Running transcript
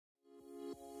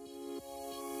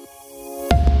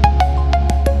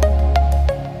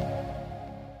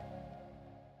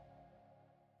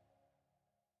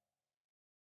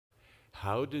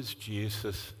How does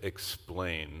Jesus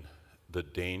explain the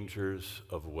dangers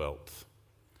of wealth?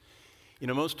 You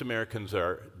know, most Americans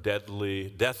are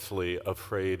deathly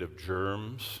afraid of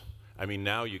germs. I mean,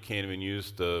 now you can't even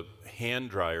use the hand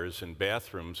dryers in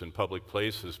bathrooms in public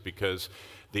places because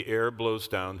the air blows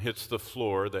down, hits the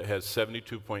floor that has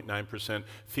 72.9%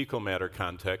 fecal matter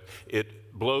content.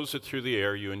 It blows it through the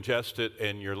air, you ingest it,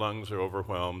 and your lungs are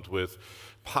overwhelmed with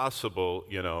possible,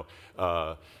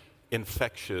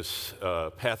 infectious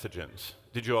pathogens.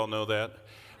 Did you all know that?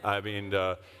 I mean,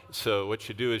 so what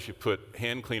you do is you put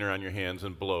hand cleaner on your hands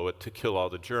and blow it to kill all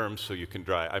the germs so you can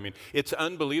dry. I mean, it's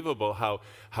unbelievable how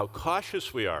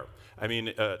cautious we are. I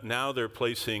mean, now they're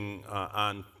placing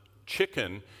on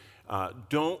chicken,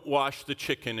 don't wash the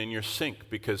chicken in your sink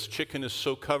because chicken is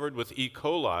so covered with E.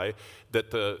 coli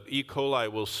that the E. coli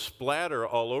will splatter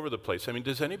all over the place. I mean,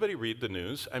 does anybody read the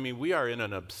news? I mean, we are in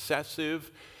an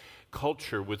obsessive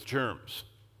culture with germs.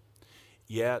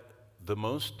 Yet, the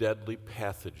most deadly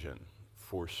pathogen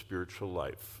for spiritual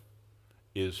life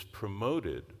is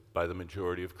promoted by the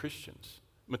majority of Christians.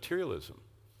 Materialism.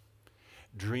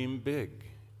 Dream big.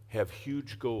 Have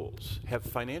huge goals. Have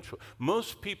financial.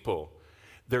 Most people,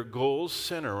 their goals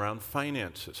center around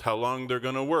finances, how long they're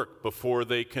going to work before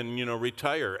they can,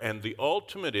 retire. And the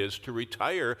ultimate is to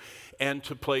retire and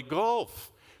to play golf.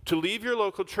 To leave your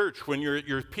local church when you're at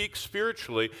your peak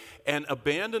spiritually and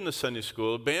abandon the Sunday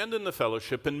school, abandon the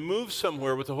fellowship, and move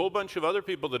somewhere with a whole bunch of other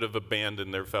people that have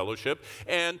abandoned their fellowship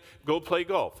and go play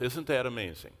golf. Isn't that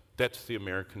amazing? That's the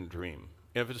American dream.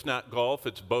 If it's not golf,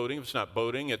 it's boating. If it's not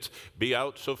boating, it's be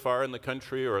out so far in the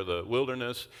country or the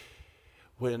wilderness.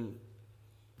 When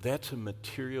that's a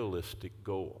materialistic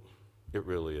goal, it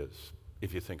really is,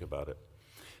 if you think about it.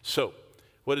 So,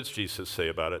 what does Jesus say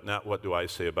about it? Not what do I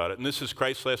say about it. And this is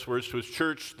Christ's last words to his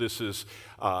church. This is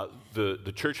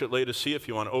the church at Laodicea. If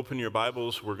you want to open your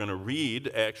Bibles, we're going to read,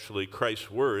 actually,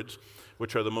 Christ's words,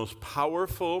 which are the most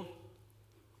powerful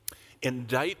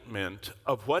indictment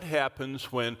of what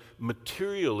happens when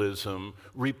materialism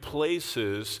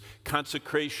replaces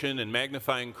consecration and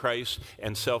magnifying Christ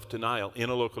and self-denial in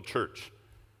a local church.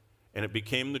 And it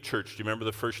became the church. Do you remember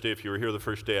the first day? If you were here the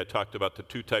first day, I talked about the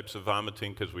two types of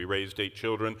vomiting because we raised 8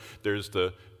 children. There's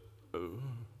the,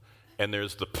 and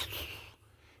there's the.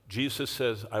 Jesus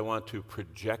says, I want to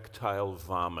projectile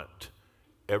vomit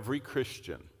every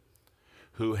Christian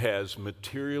who has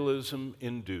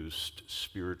materialism-induced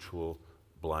spiritual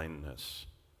blindness.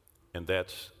 And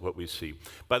that's what we see.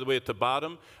 By the way, at the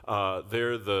bottom,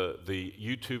 there the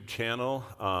YouTube channel,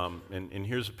 and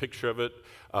here's a picture of it.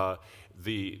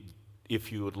 If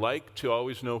you would like to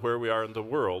always know where we are in the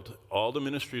world, all the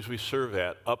ministries we serve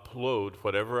at upload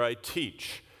whatever I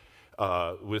teach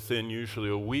within usually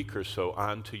a week or so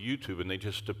onto YouTube, and they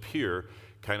just appear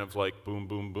kind of like boom,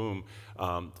 boom, boom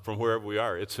from wherever we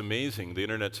are. It's amazing. The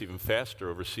internet's even faster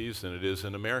overseas than it is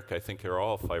in America. I think they're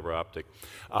all fiber optic.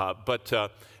 But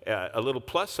a little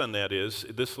plus on that is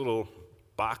this little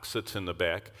box that's in the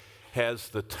back has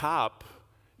the top.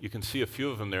 You can see a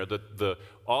few of them there.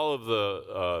 All of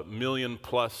the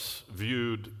million-plus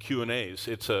viewed Q&As.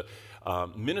 It's a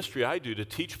ministry I do to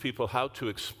teach people how to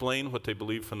explain what they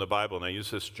believe from the Bible. And I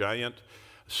use this giant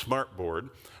smart board.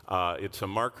 It's a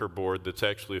marker board that's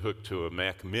actually hooked to a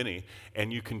Mac Mini.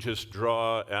 And you can just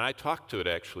draw, and I talk to it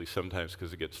actually sometimes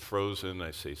because it gets frozen.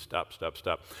 I say, stop, stop,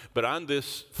 stop. But on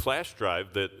this flash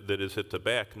drive that is at the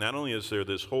back, not only is there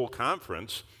this whole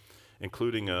conference,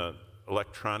 including a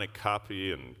electronic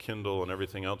copy and Kindle and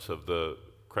everything else of the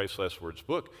Christ's Last Words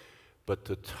book, but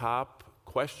the top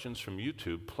questions from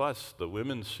YouTube, plus the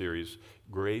women's series,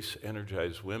 Grace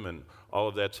Energized Women, all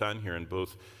of that's on here in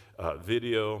both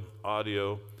video,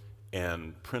 audio,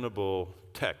 and printable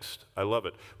text. I love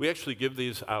it. We actually give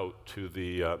these out to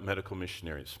the medical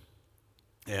missionaries.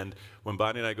 And when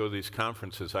Bonnie and I go to these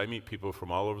conferences, I meet people from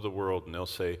all over the world, and they'll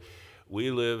say, we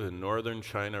live in northern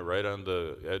China, right on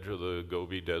the edge of the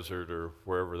Gobi Desert or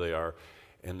wherever they are,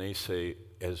 and they say,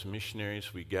 as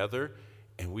missionaries, we gather,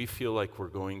 and we feel like we're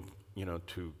going,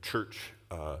 to church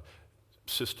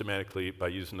systematically by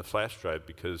using the flash drive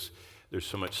because there's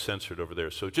so much censored over there.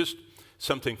 So just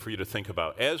something for you to think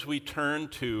about. As we turn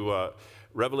to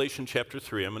Revelation chapter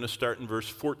 3, I'm going to start in verse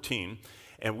 14,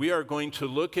 and we are going to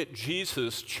look at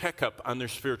Jesus' checkup on their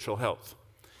spiritual health.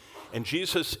 And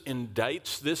Jesus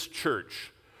indicts this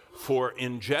church for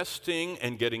ingesting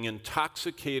and getting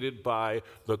intoxicated by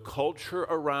the culture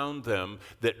around them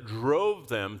that drove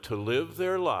them to live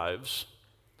their lives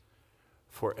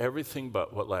for everything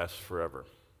but what lasts forever.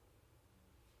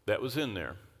 That was in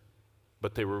there,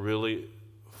 but they were really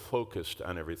focused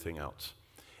on everything else.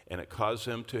 And it caused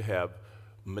them to have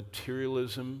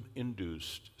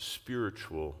materialism-induced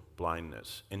spiritual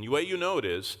blindness. And the way you know it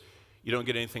is, you don't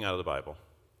get anything out of the Bible.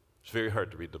 It's very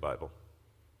hard to read the Bible.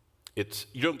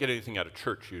 You don't get anything out of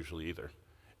church usually either,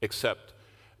 except,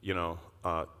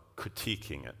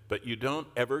 critiquing it. But you don't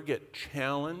ever get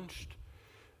challenged,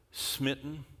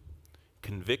 smitten,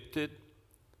 convicted,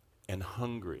 and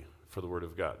hungry for the Word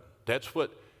of God. That's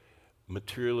what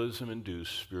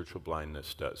materialism-induced spiritual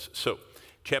blindness does. So,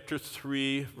 chapter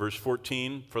 3, verse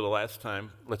 14, for the last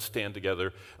time, let's stand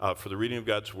together for the reading of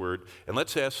God's Word, and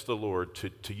let's ask the Lord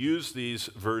to use these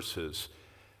verses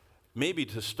maybe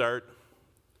to start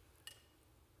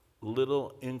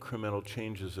little incremental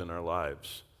changes in our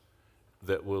lives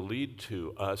that will lead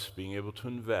to us being able to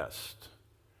invest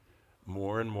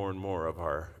more and more and more of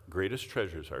our greatest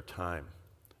treasures, our time,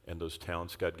 and those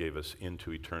talents God gave us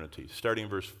into eternity. Starting in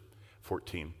verse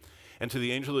 14. And to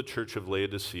the angel of the church of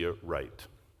Laodicea write,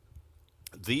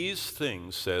 these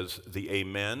things says the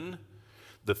Amen,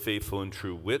 the faithful and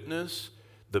true witness,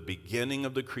 the beginning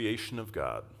of the creation of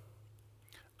God.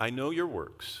 I know your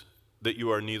works, that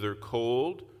you are neither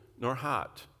cold nor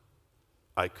hot.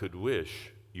 I could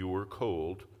wish you were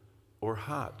cold or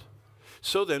hot.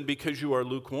 So then, because you are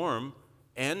lukewarm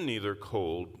and neither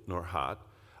cold nor hot,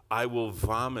 I will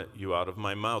vomit you out of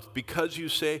my mouth. Because you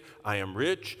say, I am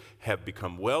rich, have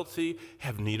become wealthy,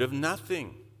 have need of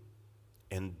nothing,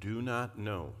 and do not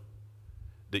know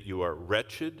that you are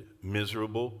wretched,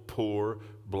 miserable, poor,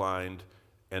 blind,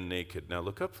 and naked. Now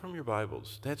look up from your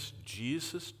Bibles. That's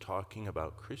Jesus talking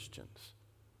about Christians.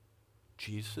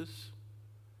 Jesus?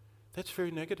 That's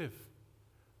very negative.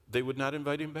 They would not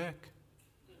invite him back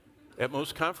at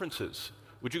most conferences.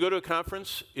 Would you go to a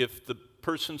conference if the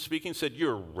person speaking said,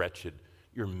 you're wretched,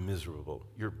 you're miserable,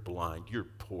 you're blind, you're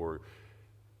poor?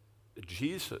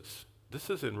 Jesus. This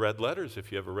is in red letters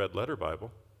if you have a red letter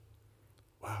Bible.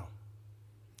 Wow.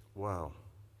 Wow.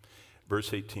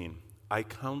 Verse 18, I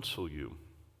counsel you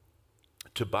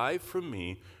to buy from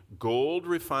me gold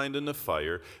refined in the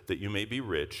fire, that you may be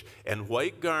rich, and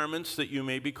white garments that you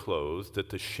may be clothed, that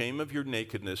the shame of your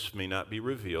nakedness may not be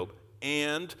revealed,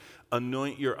 and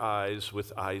anoint your eyes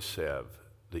with eye salve,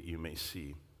 that you may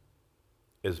see.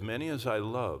 As many as I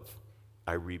love,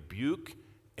 I rebuke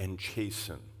and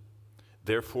chasten.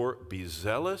 Therefore, be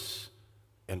zealous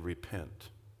and repent.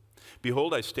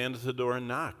 Behold, I stand at the door and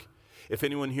knock. If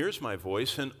anyone hears my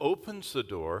voice and opens the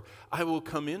door, I will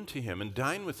come in to him and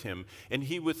dine with him, and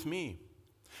he with me.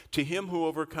 To him who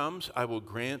overcomes, I will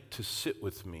grant to sit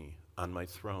with me on my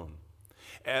throne,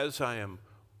 as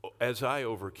I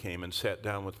overcame and sat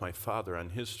down with my Father on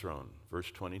his throne. Verse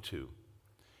 22,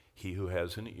 he who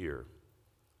has an ear,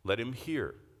 let him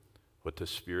hear what the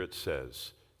Spirit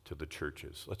says to the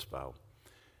churches. Let's bow.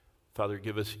 Father,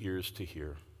 give us ears to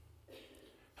hear.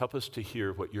 Help us to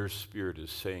hear what your Spirit is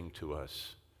saying to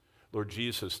us. Lord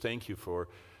Jesus, thank you for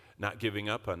not giving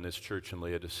up on this church in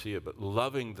Laodicea, but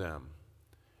loving them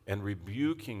and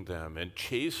rebuking them and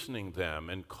chastening them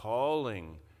and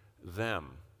calling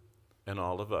them and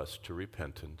all of us to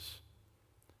repentance.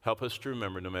 Help us to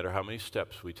remember, no matter how many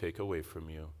steps we take away from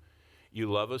you,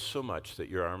 you love us so much that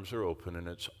your arms are open and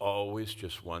it's always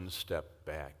just one step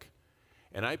back.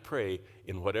 And I pray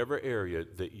in whatever area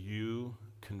that you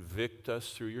convict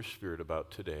us through your Spirit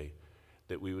about today,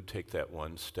 that we would take that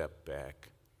one step back.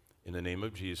 In the name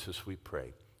of Jesus we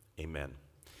pray. Amen.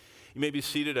 You may be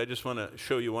seated. I just want to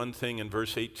show you one thing in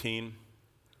verse 18.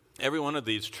 Every one of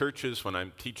these churches, when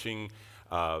I'm teaching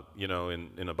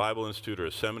in a Bible institute or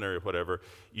a seminary or whatever,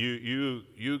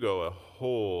 you go a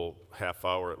whole half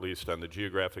hour at least on the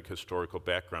geographic historical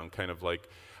background, kind of like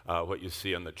what you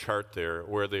see on the chart there,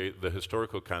 where the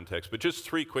historical context. But just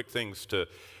three quick things to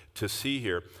see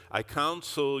here. I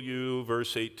counsel you,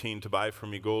 verse 18, to buy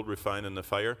from me gold refined in the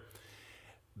fire.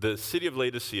 The city of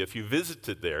Laodicea, if you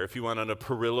visited there, if you went on a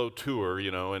Perillo tour,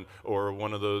 or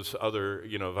one of those other,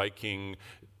 Viking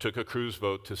took a cruise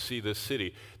boat to see this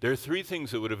city, there are three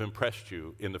things that would have impressed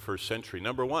you in the first century.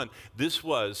 Number one, this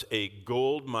was a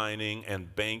gold mining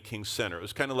and banking center. It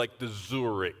was kind of like the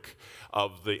Zurich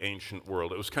of the ancient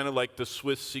world. It was kind of like the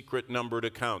Swiss secret numbered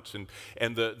accounts.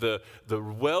 And the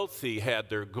wealthy had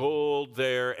their gold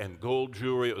there and gold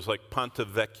jewelry. It was like Ponte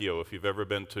Vecchio, if you've ever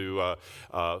been to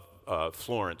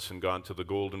Florence and gone to the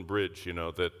Golden Bridge,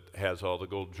 that has all the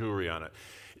gold jewelry on it.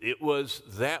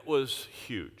 That was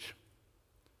huge.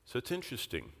 So it's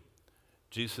interesting.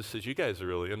 Jesus says, you guys are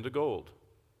really into gold,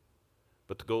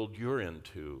 but the gold you're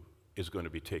into is going to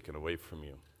be taken away from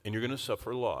you, and you're going to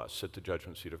suffer loss at the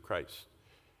judgment seat of Christ.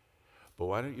 But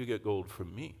why don't you get gold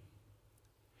from me?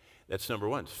 That's number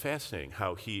one. It's fascinating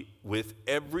how with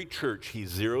every church, he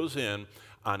zeroes in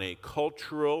on a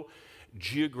cultural,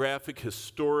 geographic,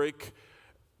 historic,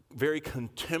 very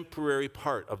contemporary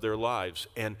part of their lives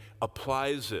and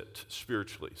applies it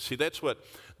spiritually. See, that's what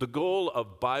the goal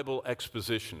of Bible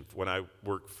exposition, when I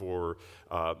worked for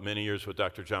many years with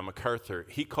Dr. John MacArthur,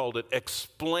 he called it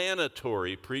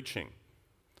explanatory preaching.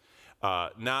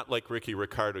 Not like Ricky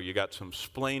Ricardo, you got some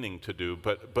splaining to do,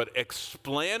 but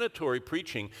explanatory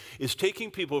preaching is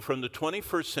taking people from the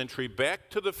 21st century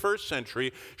back to the first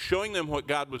century, showing them what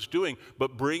God was doing,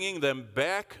 but bringing them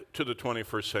back to the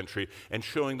 21st century and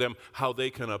showing them how they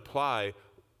can apply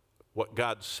what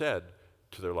God said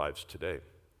to their lives today.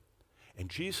 And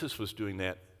Jesus was doing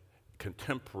that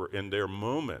contemporary in their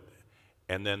moment.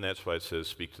 And then that's why it says,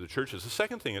 speak to the churches. The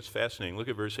second thing that's fascinating, look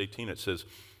at verse 18, it says,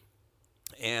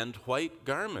 and white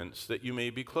garments that you may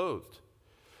be clothed.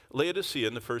 Laodicea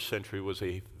in the first century was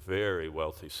a very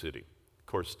wealthy city. Of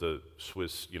course, the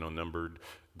Swiss, numbered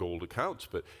gold accounts,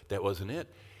 but that wasn't it.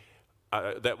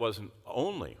 That wasn't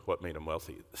only what made them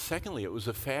wealthy. Secondly, it was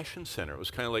a fashion center. It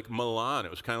was kind of like Milan.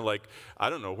 It was kind of like, I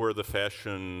don't know where the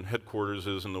fashion headquarters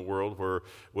is in the world,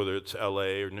 whether it's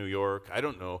LA or New York, I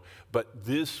don't know. But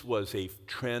this was a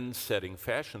trend-setting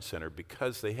fashion center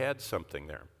because they had something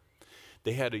there.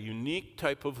 They had a unique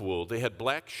type of wool. They had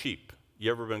black sheep.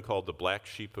 You ever been called the black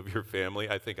sheep of your family?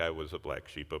 I think I was a black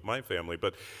sheep of my family.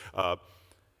 But in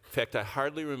fact, I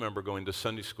hardly remember going to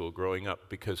Sunday school growing up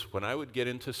because when I would get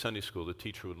into Sunday school, the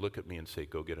teacher would look at me and say,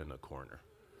 go get in the corner.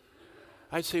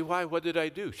 I'd say, why? What did I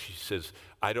do? She says,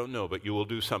 I don't know, but you will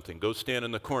do something. Go stand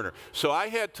in the corner. So I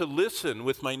had to listen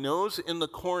with my nose in the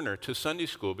corner to Sunday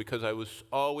school because I was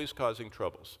always causing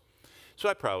troubles. So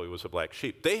I probably was a black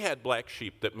sheep. They had black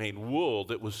sheep that made wool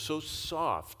that was so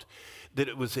soft that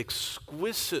it was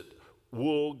exquisite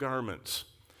wool garments.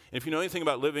 And if you know anything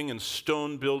about living in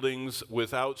stone buildings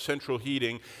without central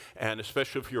heating, and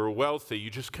especially if you were wealthy, you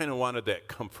just kind of wanted that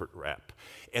comfort wrap.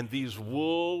 And these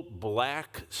wool,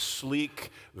 black,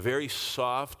 sleek, very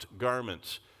soft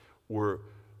garments were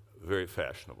very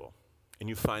fashionable. And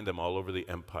you find them all over the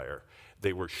empire.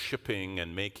 They were shipping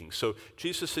and making. So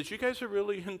Jesus says, you guys are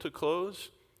really into clothes?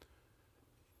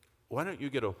 Why don't you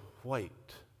get a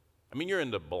white? I mean, you're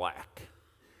into black.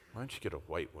 Why don't you get a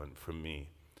white one from me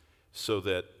so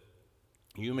that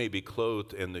you may be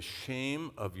clothed in the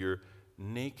shame of your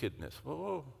nakedness?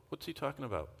 Whoa, what's he talking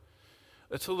about?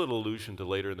 That's a little allusion to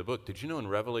later in the book. Did you know in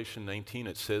Revelation 19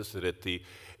 it says that at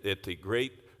the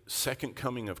great second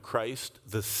coming of Christ,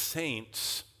 the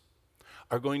saints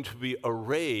are going to be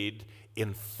arrayed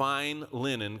in fine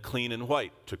linen, clean and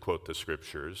white, to quote the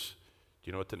scriptures. Do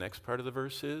you know what the next part of the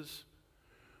verse is?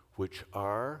 Which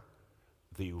are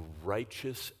the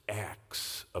righteous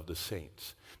acts of the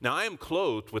saints. Now, I am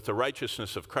clothed with the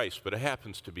righteousness of Christ, but it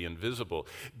happens to be invisible.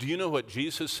 Do you know what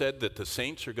Jesus said that the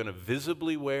saints are going to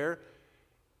visibly wear?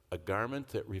 A garment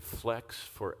that reflects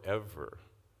forever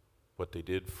what they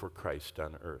did for Christ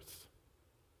on earth.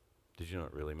 Did you know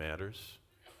it really matters?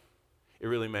 It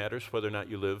really matters whether or not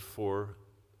you live for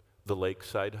the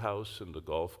lakeside house and the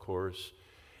golf course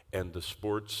and the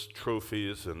sports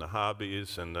trophies and the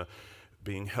hobbies and the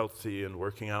being healthy and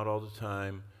working out all the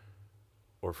time,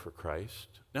 or for Christ.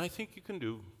 Now, I think you can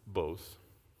do both,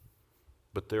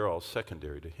 but they're all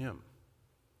secondary to him.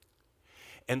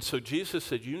 And so Jesus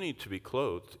said, you need to be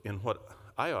clothed in what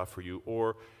I offer you,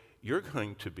 or you're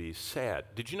going to be sad.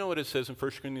 Did you know what it says in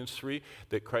 1 Corinthians 3?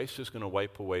 That Christ is going to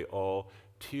wipe away all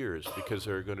tears because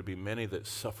there are going to be many that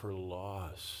suffer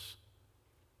loss.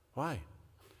 Why?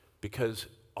 Because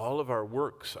all of our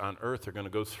works on earth are going to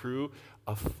go through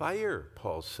a fire,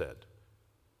 Paul said.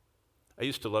 I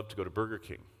used to love to go to Burger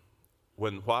King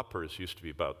when Whoppers used to be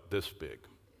about this big.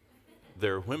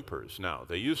 They're Whimpers now.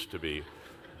 They used to be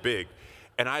big.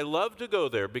 And I loved to go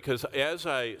there because as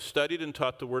I studied and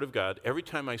taught the Word of God, every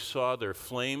time I saw their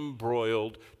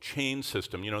flame-broiled chain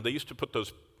system, they used to put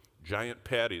those giant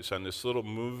patties on this little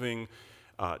moving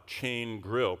chain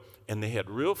grill, and they had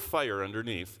real fire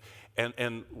underneath.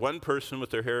 And one person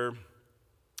with their hair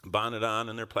bonnet on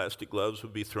and their plastic gloves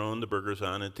would be throwing the burgers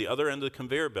on. At the other end of the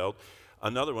conveyor belt,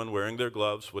 another one wearing their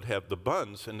gloves would have the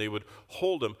buns, and they would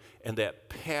hold them, and that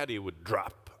patty would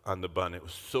drop on the bun. It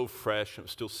was so fresh, it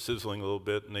was still sizzling a little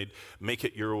bit, and they'd make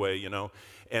it your way,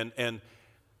 And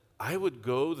I would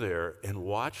go there and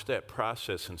watch that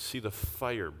process and see the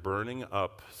fire burning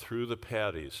up through the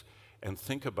patties and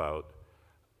think about,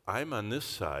 I'm on this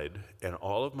side, and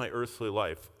all of my earthly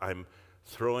life, I'm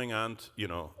throwing on,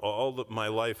 my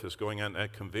life is going on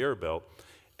that conveyor belt,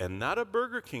 and not a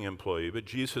Burger King employee, but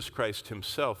Jesus Christ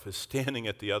himself is standing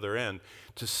at the other end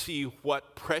to see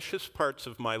what precious parts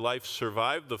of my life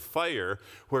survived the fire,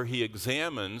 where he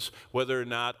examines whether or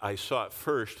not I sought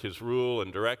first his rule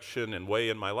and direction and way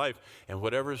in my life, and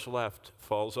whatever's left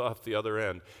falls off the other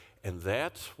end. And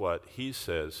that's what he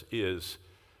says is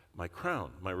my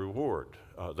crown, my reward,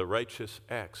 the righteous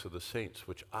acts of the saints,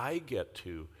 which I get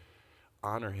to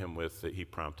honor him with, that he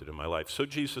prompted in my life. So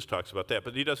Jesus talks about that,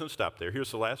 but he doesn't stop there. Here's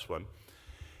the last one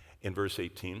in verse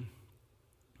 18.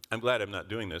 I'm glad I'm not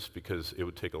doing this because it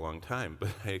would take a long time, but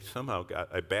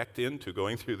I backed into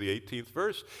going through the 18th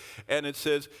verse, and it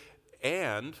says,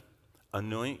 and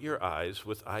anoint your eyes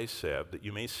with eye salve that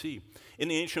you may see. In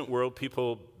the ancient world,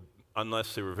 people,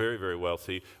 unless they were very, very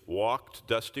wealthy, walked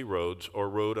dusty roads or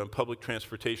rode on public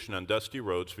transportation on dusty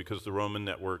roads, because the Roman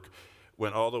network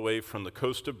went all the way from the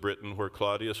coast of Britain, where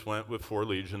Claudius went with 4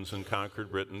 legions and conquered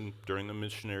Britain during the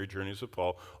missionary journeys of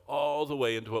Paul, all the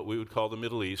way into what we would call the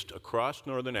Middle East, across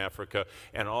northern Africa,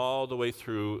 and all the way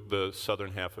through the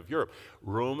southern half of Europe.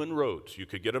 Roman roads. You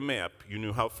could get a map. You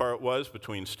knew how far it was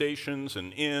between stations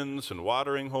and inns and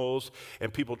watering holes,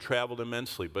 and people traveled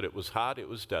immensely. But it was hot, it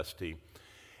was dusty,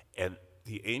 and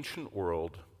the ancient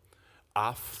world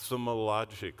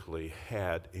ophthalmologically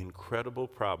had incredible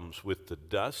problems with the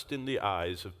dust in the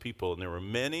eyes of people. And there were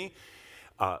many,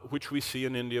 which we see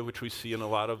in India, which we see in a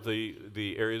lot of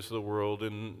the areas of the world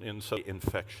in some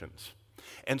infections.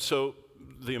 And so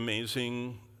the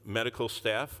amazing medical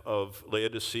staff of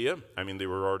Laodicea, I mean, they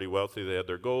were already wealthy, they had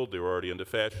their gold, they were already into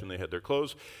fashion, they had their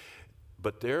clothes.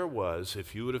 But there was,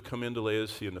 if you would have come into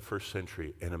Laodicea in the first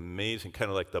century, an amazing, kind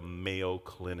of like the Mayo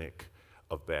Clinic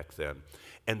of back then.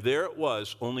 And there it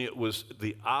was, only it was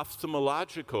the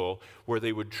ophthalmological, where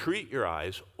they would treat your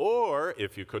eyes, or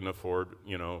if you couldn't afford,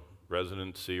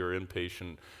 residency or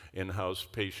inpatient, in-house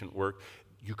patient work,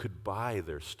 you could buy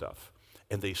their stuff.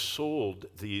 And they sold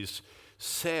these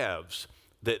salves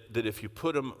that if you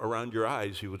put them around your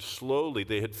eyes, you would slowly,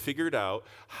 they had figured out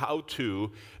how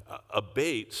to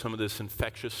abate some of this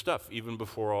infectious stuff, even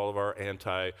before all of our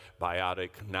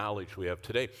antibiotic knowledge we have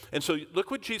today. And so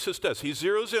look what Jesus does. He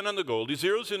zeroes in on the gold, he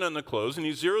zeroes in on the clothes, and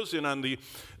he zeroes in on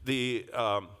the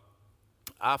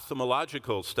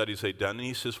ophthalmological studies they'd done, and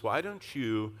he says, why don't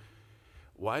you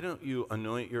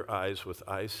anoint your eyes with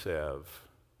eye salve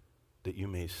that you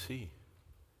may see?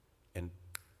 And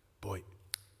boy,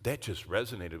 that just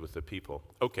resonated with the people.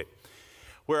 Okay,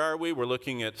 where are we? We're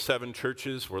looking at 7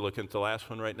 churches. We're looking at the last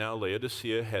one right now.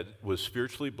 Laodicea was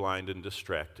spiritually blind and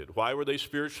distracted. Why were they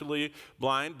spiritually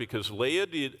blind? Because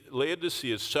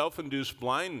Laodicea's self-induced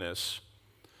blindness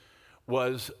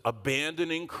was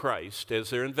abandoning Christ as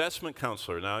their investment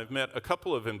counselor. Now, I've met a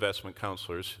couple of investment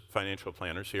counselors, financial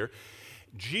planners here.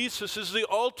 Jesus is the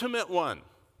ultimate one.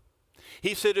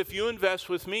 He said, if you invest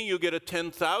with me, you get a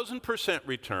 10,000%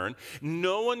 return.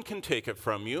 No one can take it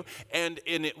from you, and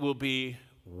it will be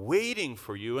waiting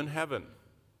for you in heaven.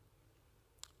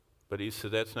 But he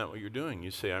said, that's not what you're doing.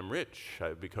 You say, I'm rich.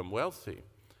 I've become wealthy.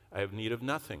 I have need of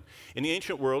nothing. In the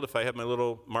ancient world, if I had my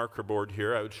little marker board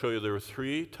here, I would show you there were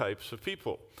 3 types of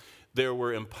people. There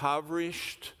were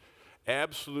impoverished,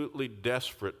 absolutely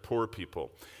desperate poor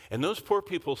people. And those poor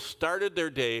people started their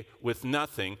day with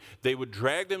nothing. They would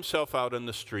drag themselves out on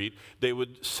the street. They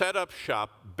would set up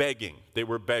shop begging. They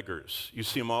were beggars. You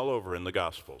see them all over in the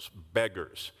Gospels,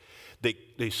 beggars.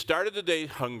 They started the day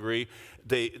hungry.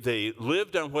 They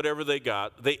lived on whatever they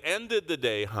got. They ended the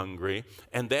day hungry,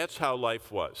 and that's how life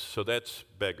was. So that's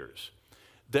beggars.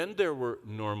 Then there were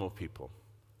normal people.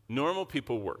 Normal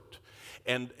people worked.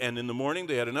 And in the morning,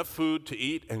 they had enough food to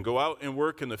eat and go out and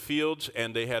work in the fields,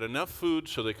 and they had enough food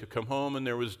so they could come home and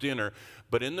there was dinner.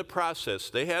 But in the process,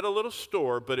 they had a little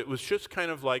store, but it was just kind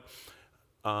of like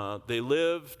they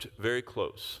lived very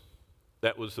close.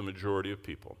 That was the majority of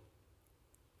people.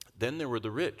 Then there were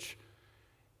the rich,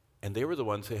 and they were the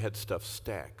ones that had stuff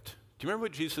stacked. Do you remember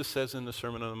what Jesus says in the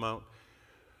Sermon on the Mount?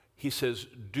 He says,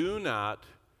 do not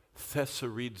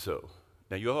thesaurizo.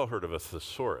 Now, you all heard of a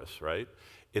thesaurus, right?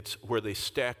 It's where they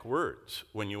stack words.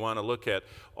 When you want to look at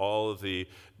all of the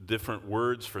different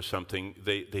words for something,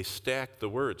 they stack the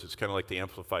words. It's kind of like the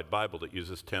Amplified Bible that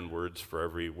uses 10 words for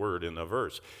every word in a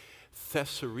verse.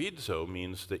 Thesaurizo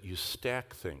means that you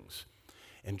stack things.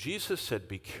 And Jesus said,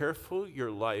 be careful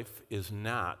your life is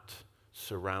not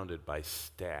surrounded by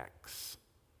stacks.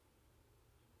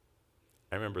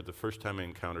 I remember the first time I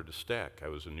encountered a stack. I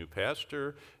was a new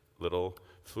pastor, little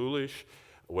foolish.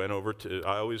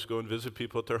 I always go and visit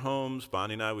people at their homes.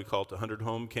 Bonnie and I, we call it the 100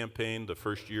 Home Campaign. The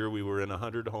first year we were in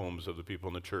 100 homes of the people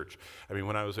in the church. I mean,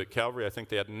 when I was at Calvary, I think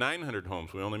they had 900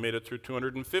 homes. We only made it through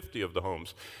 250 of the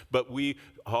homes. But we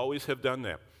always have done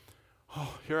that.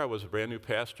 Oh, here I was, a brand new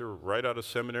pastor, right out of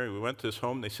seminary. We went to this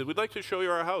home. They said, we'd like to show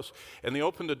you our house. And they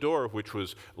opened the door, which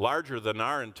was larger than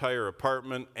our entire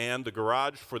apartment and the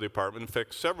garage for the apartment, in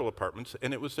fact, several apartments,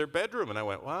 and it was their bedroom. And I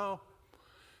went, wow.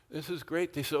 This is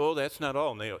great. They said, oh, that's not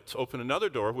all. And they opened another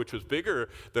door, which was bigger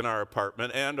than our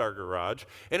apartment and our garage,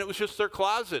 and it was just their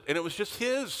closet, and it was just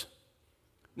his,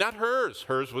 not hers.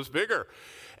 Hers was bigger.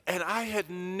 And I had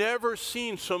never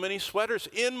seen so many sweaters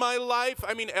in my life.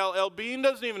 I mean, L.L. Bean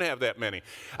doesn't even have that many.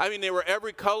 I mean, they were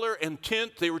every color and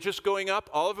tint. They were just going up.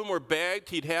 All of them were bagged.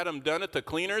 He'd had them done at the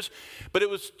cleaners. But it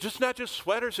was just not just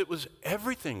sweaters. It was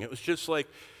everything. It was just like,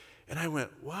 and I went,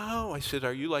 wow. I said,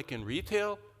 are you like in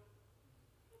retail?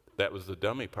 That was the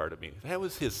dummy part of me. That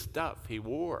was his stuff he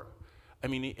wore. I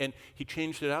mean, and he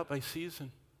changed it out by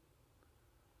season.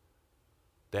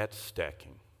 That's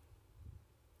stacking.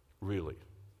 Really.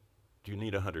 Do you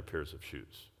need 100 pairs of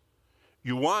shoes?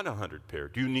 You want 100 pair.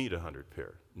 Do you need 100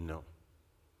 pair? No.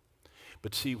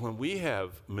 But see, when we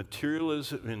have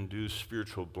materialism-induced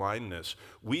spiritual blindness,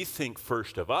 we think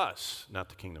first of us, not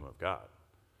the kingdom of God.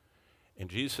 And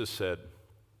Jesus said,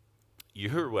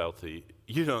 you're wealthy,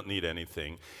 you don't need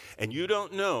anything, and you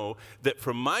don't know that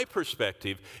from my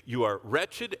perspective, you are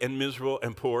wretched and miserable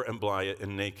and poor and blind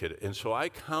and naked. And so I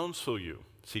counsel you.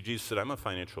 See, Jesus said, I'm a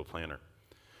financial planner.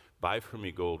 Buy from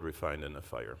me gold refined in the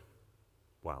fire.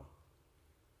 Wow.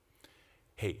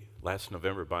 Hey, last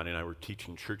November, Bonnie and I were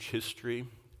teaching church history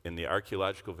in the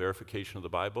archaeological verification of the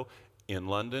Bible in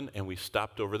London, and we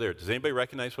stopped over there. Does anybody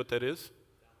recognize what that is?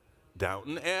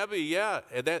 Downton Abbey, yeah.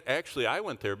 And that actually, I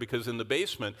went there because in the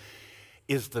basement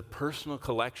is the personal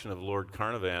collection of Lord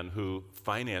Carnarvon, who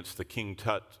financed the King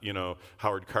Tut,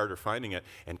 Howard Carter finding it.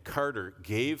 And Carter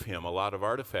gave him a lot of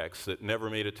artifacts that never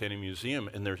made it to any museum,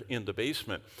 and they're in the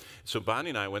basement. So Bonnie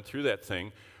and I went through that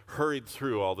thing, hurried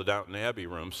through all the Downton Abbey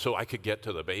rooms so I could get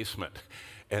to the basement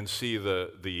and see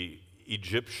the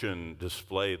Egyptian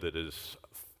display that is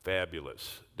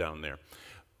fabulous down there.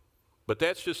 But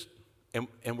that's just...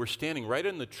 And we're standing right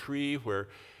in the tree where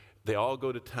they all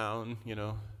go to town,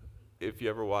 if you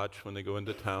ever watch when they go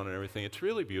into town and everything. It's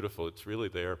really beautiful. It's really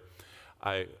there.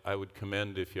 I would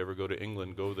commend, if you ever go to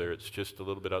England, go there. It's just a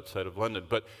little bit outside of London.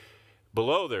 But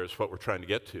below there is what we're trying to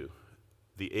get to.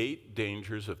 The 8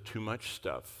 dangers of too much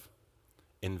stuff.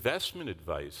 Investment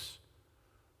advice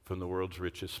from the world's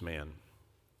richest man.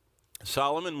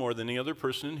 Solomon, more than any other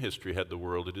person in history, had the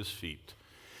world at his feet.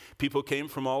 People came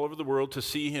from all over the world to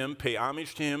see him, pay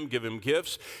homage to him, give him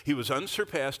gifts. He was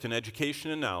unsurpassed in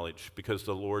education and knowledge because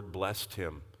the Lord blessed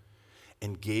him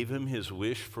and gave him his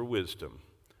wish for wisdom.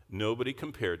 Nobody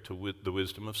compared to the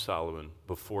wisdom of Solomon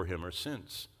before him or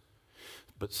since.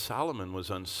 But Solomon was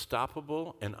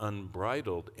unstoppable and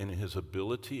unbridled in his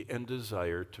ability and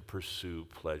desire to pursue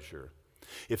pleasure.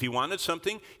 If he wanted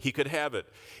something, he could have it.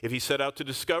 If he set out to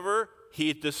discover,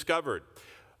 he discovered.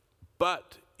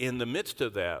 But in the midst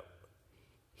of that,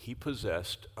 he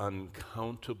possessed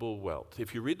uncountable wealth.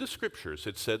 If you read the scriptures,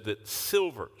 it said that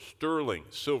silver, sterling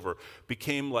silver,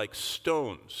 became like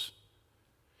stones.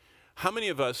 How many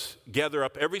of us gather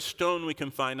up every stone we can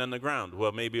find on the ground?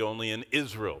 Well, maybe only in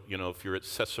Israel. If you're at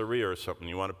Caesarea or something,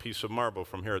 you want a piece of marble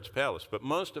from Herod's palace. But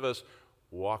most of us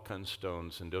walk on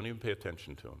stones and don't even pay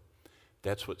attention to them.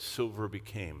 That's what silver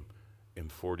became in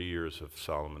 40 years of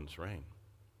Solomon's reign.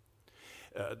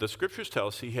 The scriptures tell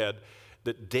us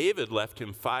that David left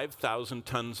him 5,000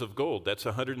 tons of gold. That's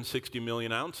 160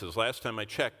 million ounces. Last time I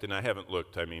checked, and I haven't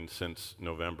looked, since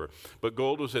November. But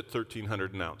gold was at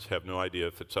 1,300 an ounce. Have no idea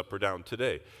if it's up or down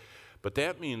today. But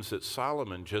that means that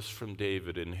Solomon, just from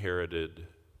David, inherited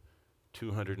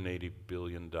 $280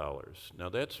 billion. Now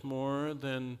that's more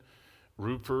than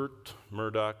Rupert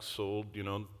Murdoch sold,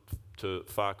 to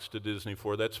Fox to Disney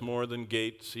for. That's more than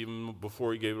Gates, even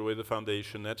before he gave away the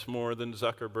foundation. That's more than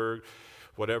Zuckerberg,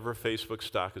 whatever Facebook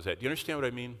stock is at. Do you understand what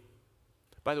I mean?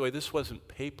 By the way, this wasn't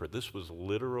paper. This was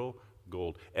literal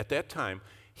gold. At that time,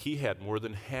 he had more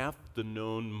than half the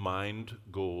known mined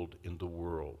gold in the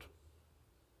world.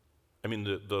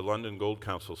 The London Gold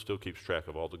Council still keeps track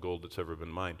of all the gold that's ever been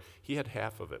mined. He had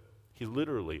half of it. He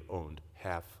literally owned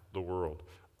half the world.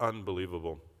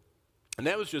 Unbelievable. And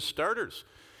that was just starters.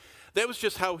 That was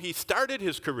just how he started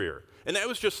his career. And that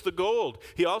was just the gold.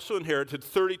 He also inherited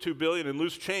 $32 billion in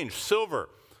loose change, silver.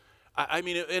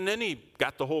 And then he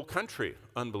got the whole country.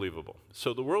 Unbelievable.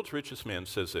 So the world's richest man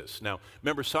says this. Now,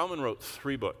 remember, Solomon wrote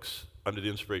 3 books under the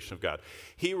inspiration of God.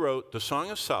 He wrote the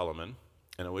Song of Solomon,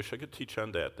 And I wish I could teach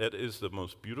on that. That is the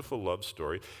most beautiful love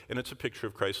story, and it's a picture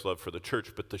of Christ's love for the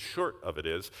church. But the short of it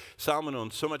is, Solomon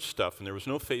owned so much stuff, and there was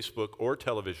no Facebook or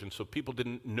television, so people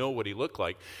didn't know what he looked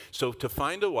like. So to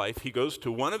find a wife, he goes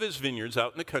to one of his vineyards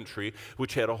out in the country,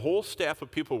 which had a whole staff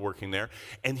of people working there,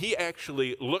 and he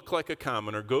actually looked like a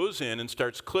commoner, goes in and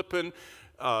starts clipping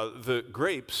the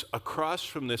grapes across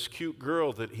from this cute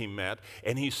girl that he met,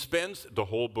 and he spends, the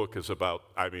whole book is about,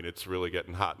 it's really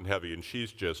getting hot and heavy, and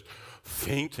she's just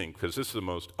fainting because this is the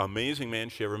most amazing man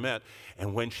she ever met,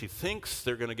 and when she thinks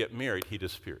they're going to get married, he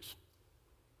disappears.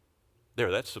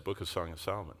 There, that's the book of Song of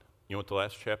Solomon. You know what the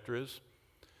last chapter is?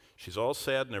 She's all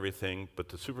sad and everything, but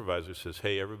the supervisor says,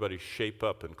 hey, everybody shape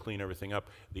up and clean everything up.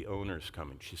 The owner's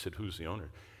coming. She said, who's the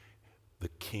owner? The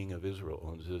king of Israel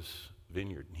owns this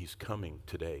vineyard, and he's coming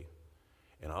today.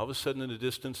 And all of a sudden in the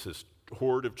distance, this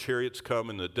horde of chariots come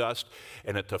in the dust,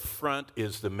 and at the front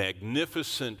is the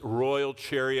magnificent royal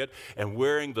chariot, and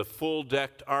wearing the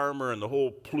full-decked armor and the whole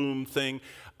plume thing,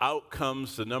 out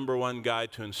comes the number one guy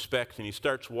to inspect, and he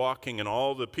starts walking, and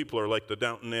all the people are like the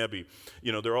Downton Abbey.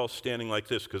 They're all standing like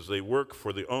this because they work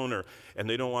for the owner, and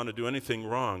they don't want to do anything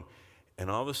wrong. And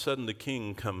all of a sudden the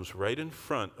king comes right in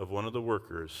front of one of the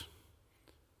workers,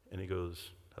 and he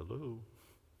goes, hello.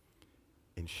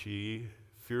 And she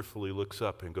fearfully looks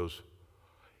up and goes,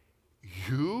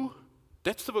 you?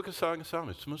 That's the book of Song of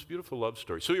Solomon. It's the most beautiful love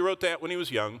story. So he wrote that when he was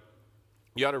young.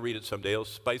 You ought to read it someday. It'll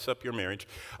spice up your marriage.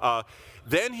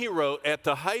 Then he wrote, at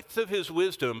the height of his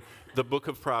wisdom, the book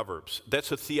of Proverbs.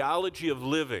 That's a theology of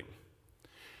living.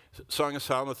 Song of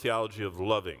Solomon, theology of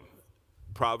loving.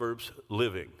 Proverbs,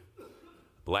 living.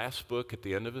 Last book at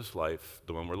the end of his life,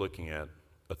 the one we're looking at,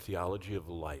 a theology of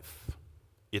life.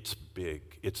 It's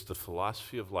big. It's the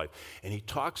philosophy of life. And he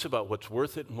talks about what's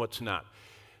worth it and what's not.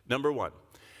 Number one,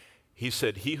 he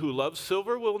said, he who loves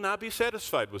silver will not be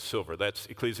satisfied with silver. That's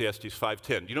Ecclesiastes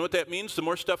 5:10. You know what that means? The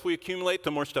more stuff we accumulate,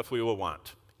 the more stuff we will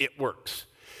want. It works.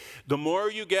 The more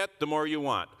you get, the more you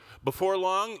want. Before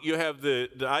long, you have the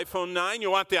iPhone 9,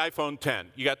 you want the iPhone 10.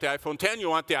 You got the iPhone 10, you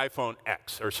want the iPhone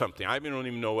X or something. I don't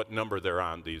even know what number they're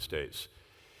on these days.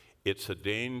 It's a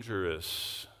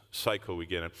dangerous cycle we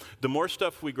get in. The more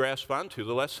stuff we grasp onto,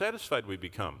 the less satisfied we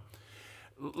become.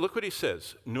 Look what he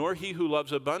says, nor he who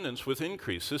loves abundance with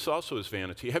increase. This also is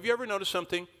vanity. Have you ever noticed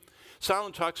something?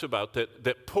 Solomon talks about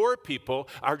that poor people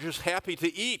are just happy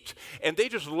to eat, and they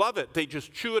just love it. They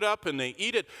just chew it up and they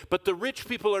eat it, but the rich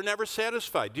people are never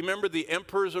satisfied. Do you remember the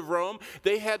emperors of Rome?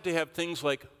 They had to have things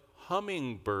like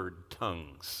hummingbird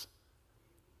tongues.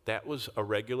 That was a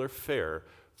regular fare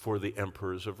for the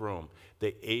emperors of Rome.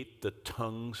 They ate the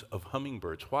tongues of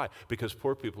hummingbirds. Why? Because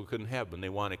poor people couldn't have them. They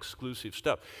want exclusive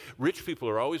stuff. Rich people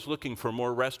are always looking for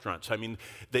more restaurants.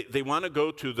 They want to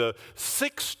go to the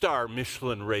 6-star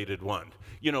Michelin-rated one,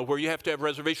 where you have to have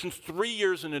reservations 3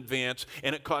 years in advance,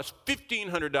 and it costs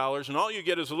 $1,500, and all you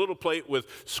get is a little plate with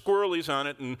squirrelies on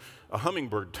it and a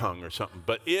hummingbird tongue or something.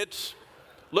 But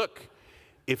look,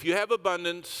 if you have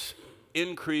abundance,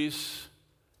 increase,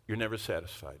 you're never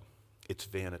satisfied. It's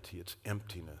vanity. It's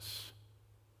emptiness.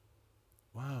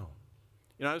 Wow.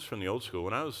 I was from the old school.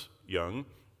 When I was young,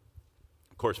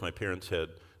 of course, my parents had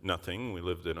nothing. We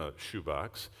lived in a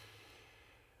shoebox.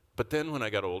 But then when I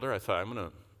got older, I thought, I'm going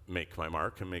to make my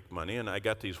mark and make money. And I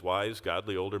got these wise,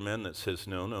 godly older men that says,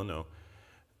 no,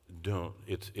 don't.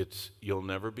 You'll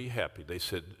never be happy. They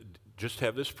said, just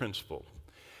have this principle.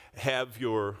 Have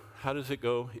your, how does it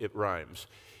go? It rhymes.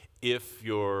 If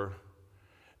your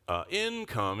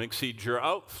income exceeds your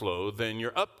outflow, then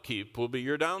your upkeep will be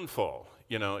your downfall.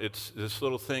 It's this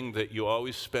little thing that you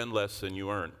always spend less than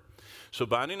you earn. So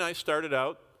Bonnie and I started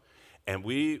out, and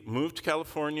we moved to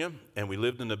California, and we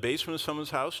lived in the basement of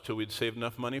someone's house till we'd saved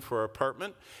enough money for our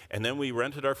apartment. And then we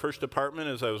rented our first apartment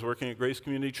as I was working at Grace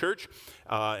Community Church,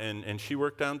 and she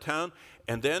worked downtown.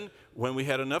 And then when we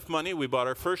had enough money, we bought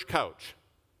our first couch,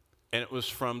 and it was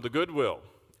from the Goodwill.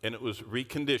 And it was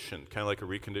reconditioned, kind of like a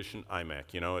reconditioned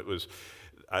iMac. It was,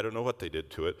 I don't know what they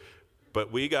did to it,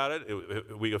 but we got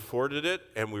it, we afforded it,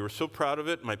 and we were so proud of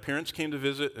it. My parents came to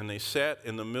visit, and they sat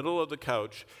in the middle of the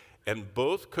couch, and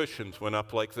both cushions went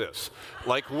up like this,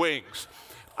 like wings.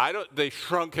 They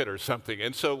shrunk it or something,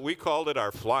 and so we called it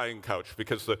our flying couch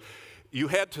because you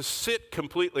had to sit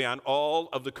completely on all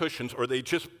of the cushions, or they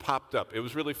just popped up. It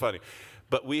was really funny.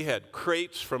 But we had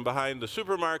crates from behind the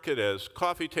supermarket as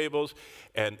coffee tables,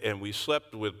 and we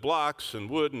slept with blocks and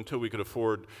wood until we could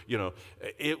afford,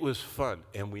 it was fun.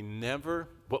 And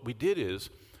what we did is,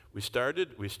 we started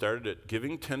at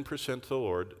giving 10% to the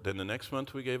Lord, then the next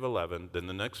month we gave 11, then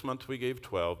the next month we gave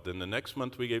 12, then the next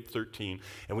month we gave 13,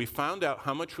 and we found out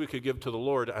how much we could give to the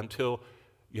Lord until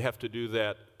you have to do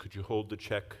that. Could you hold the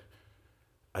check?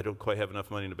 I don't quite have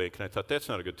enough money in the bank. And I thought, that's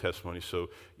not a good testimony, so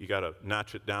you got to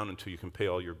notch it down until you can pay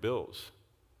all your bills.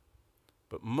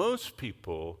 But most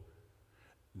people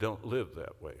don't live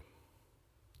that way.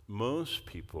 Most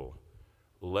people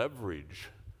leverage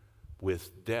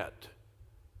with debt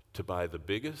to buy the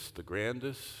biggest, the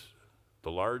grandest,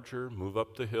 the larger, move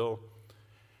up the hill.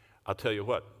 I'll tell you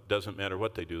what, doesn't matter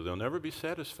what they do, they'll never be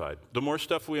satisfied. The more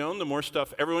stuff we own, the more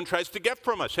stuff everyone tries to get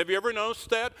from us. Have you ever noticed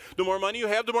that? The more money you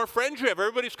have, the more friends you have.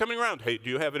 Everybody's coming around. Hey, do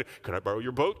you have it? Can I borrow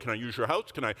your boat? Can I use your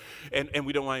house? Can I? And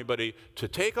we don't want anybody to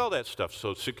take all that stuff.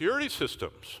 So security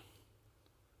systems.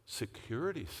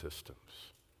 Security systems.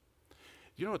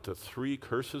 You know what the three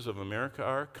curses of America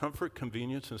are? Comfort,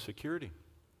 convenience, and security.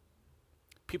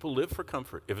 People live for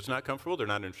comfort. If it's not comfortable, they're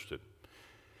not interested.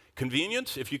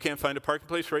 Convenience, if you can't find a parking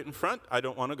place right in front, I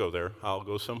don't want to go there. I'll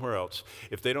go somewhere else.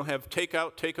 If they don't have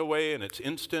takeout, takeaway, and it's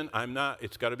instant,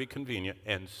 it's got to be convenient.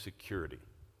 And security.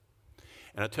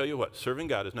 And I'll tell you what, serving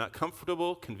God is not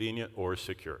comfortable, convenient, or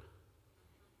secure.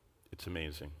 It's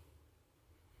amazing.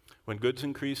 When goods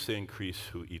increase, they increase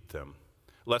who eat them.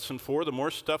 Lesson 4, the more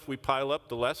stuff we pile up,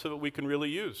 the less of it we can really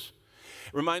use.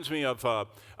 It reminds me of,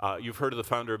 you've heard of the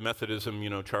founder of Methodism,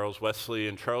 Charles Wesley.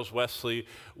 And Charles Wesley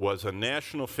was a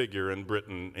national figure in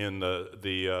Britain in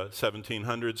the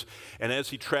 1700s. And as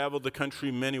he traveled the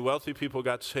country, many wealthy people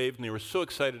got saved, and they were so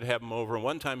excited to have him over. And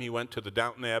one time he went to the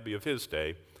Downton Abbey of his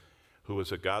day, who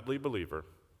was a godly believer.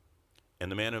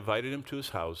 And the man invited him to his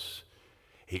house.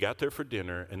 He got there for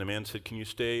dinner, and the man said, can you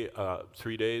stay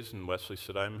 3 days? And Wesley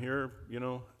said, I'm here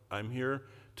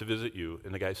to visit you.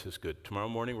 And the guy says, good. Tomorrow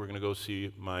morning, we're going to go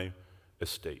see my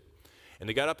estate. And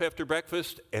they got up after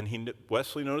breakfast, and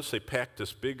Wesley noticed they packed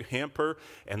this big hamper,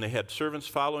 and they had servants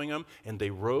following them, and they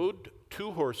rode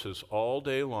 2 horses all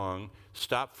day long,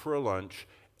 stopped for a lunch,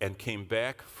 and came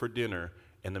back for dinner.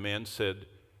 And the man said,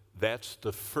 that's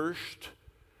the first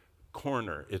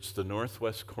corner. It's the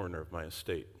northwest corner of my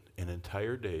estate. An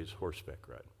entire day's horseback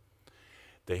ride.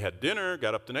 They had dinner,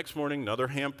 got up the next morning, another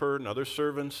hamper, another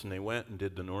servants, and they went and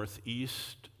did the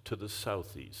northeast to the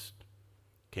southeast.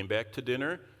 Came back to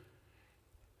dinner,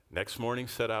 next morning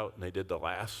set out, and they did the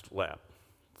last lap.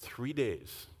 3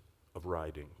 days of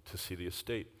riding to see the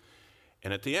estate.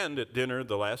 And at the end, at dinner,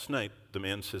 the last night, the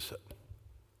man says,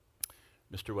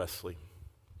 Mr. Wesley,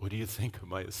 what do you think of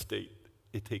my estate?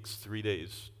 It takes 3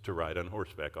 days to ride on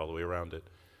horseback all the way around it.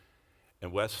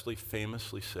 And Wesley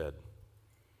famously said,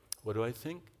 what do I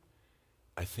think?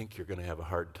 I think you're going to have a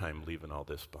hard time leaving all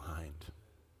this behind.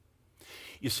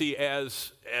 You see,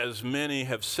 as many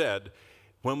have said,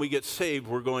 when we get saved,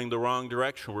 we're going the wrong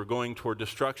direction. We're going toward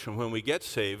destruction. When we get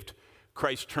saved,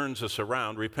 Christ turns us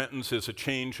around. Repentance is a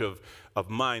change of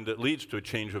mind that leads to a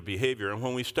change of behavior. And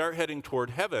when we start heading toward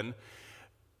heaven,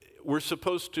 we're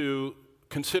supposed to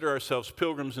consider ourselves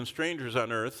pilgrims and strangers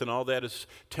on earth, and all that is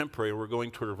temporary. We're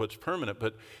going toward what's permanent.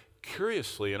 But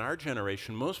curiously, in our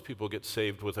generation, most people get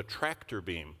saved with a tractor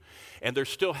beam. And they're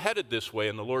still headed this way,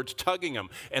 and the Lord's tugging them.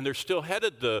 And they're still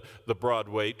headed the broad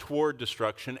way toward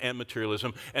destruction and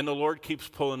materialism, and the Lord keeps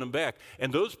pulling them back.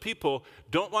 And those people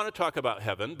don't want to talk about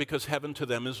heaven because heaven to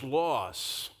them is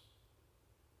loss.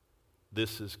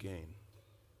 This is gain.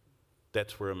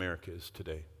 That's where America is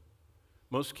today.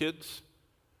 Most kids,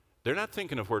 they're not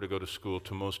thinking of where to go to school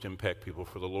to most impact people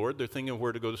for the Lord. They're thinking of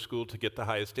where to go to school to get the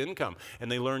highest income.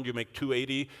 And they learned you make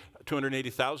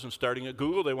 $280,000 starting at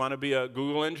Google. They want to be a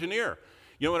Google engineer.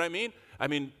 You know what I mean?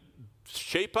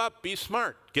 Shape up, be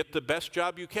smart, get the best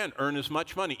job you can, earn as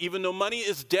much money. Even though money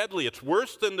is deadly, it's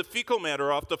worse than the fecal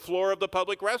matter off the floor of the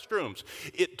public restrooms.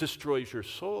 It destroys your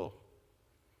soul.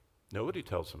 Nobody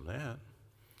tells them that.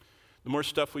 The more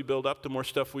stuff we build up, the more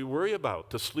stuff we worry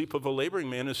about. The sleep of a laboring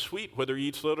man is sweet, whether he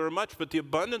eats little or much, but the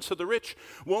abundance of the rich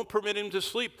won't permit him to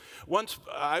sleep. Once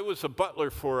I was a butler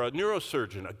for a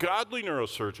neurosurgeon, a godly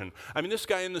neurosurgeon. This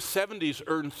guy in the 70s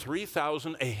earned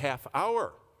 $3,000 a half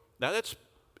hour. Now that's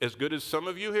as good as some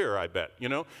of you here, I bet,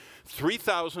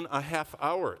 $3,000 a half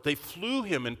hour. They flew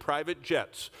him in private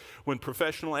jets when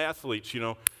professional athletes,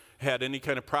 had any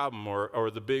kind of problem,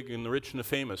 or the big and the rich and the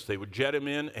famous. They would jet him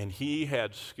in, and he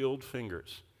had skilled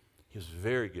fingers. He was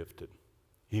very gifted.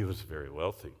 He was very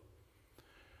wealthy.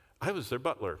 I was their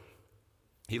butler.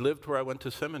 He lived where I went to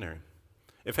seminary.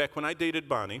 In fact, when I dated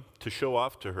Bonnie, to show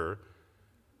off to her,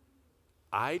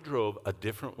 I drove a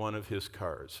different one of his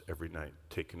cars every night,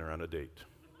 taking her on a date.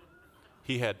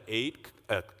 He had a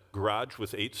garage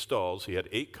with 8 stalls. He had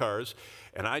 8 cars,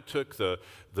 and I took the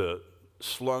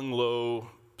slung low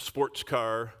sports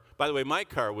car. By the way, my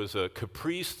car was a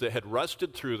Caprice that had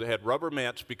rusted through, that had rubber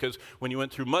mats, because when you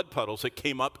went through mud puddles, it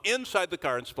came up inside the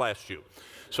car and splashed you.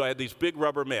 So I had these big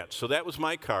rubber mats. So that was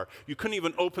my car. You couldn't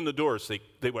even open the doors.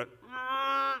 They went,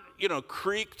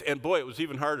 creaked, and boy, it was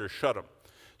even harder to shut them.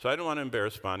 So I didn't want to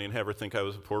embarrass Bonnie and have her think I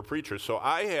was a poor preacher. So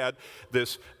I had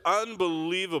this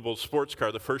unbelievable sports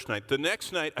car the first night. The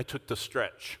next night, I took the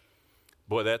Stretch.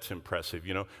 Boy, that's impressive,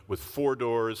 with 4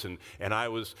 doors, and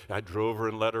I drove her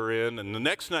and let her in. And the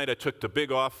next night, I took the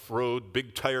big off-road,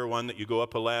 big tire one that you go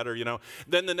up a ladder,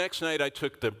 Then the next night, I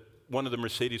took one of the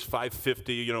Mercedes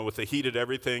 550, with the heated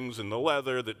everythings and the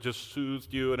leather that just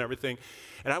soothed you and everything.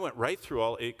 And I went right through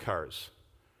all 8 cars.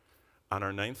 On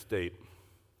our 9th date,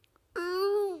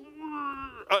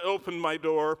 I opened my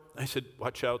door. I said,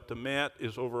 watch out, the mat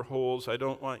is over holes. I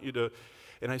don't want you to.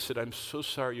 And I said, I'm so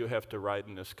sorry you have to ride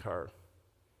in this car.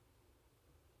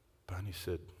 Bonnie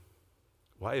said,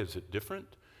 why, is it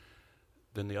different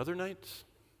than the other nights?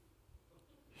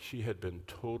 She had been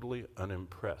totally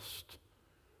unimpressed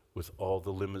with all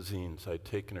the limousines I'd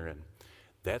taken her in.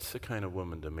 That's the kind of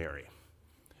woman to marry.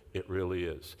 It really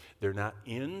is. They're not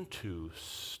into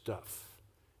stuff.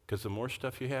 Because the more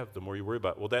stuff you have, the more you worry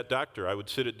about. Well, that doctor, I would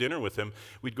sit at dinner with him.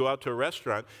 We'd go out to a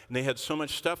restaurant, and they had so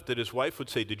much stuff that his wife would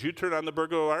say, did you turn on the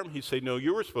burglar alarm? He'd say, no,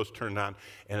 you were supposed to turn it on.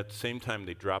 And at the same time,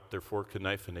 they'd drop their fork and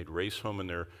knife, and they'd race home in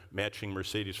their matching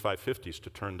Mercedes 550s to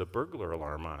turn the burglar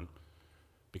alarm on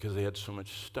because they had so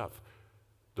much stuff.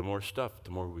 The more stuff,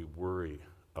 the more we worry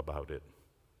about it.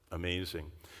 Amazing.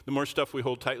 The more stuff we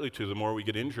hold tightly to, the more we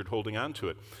get injured holding on to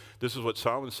it. This is what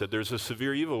Solomon said. There's a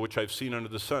severe evil which I've seen under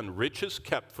the sun, riches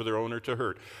kept for their owner to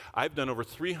hurt. I've done over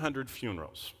 300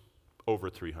 funerals. Over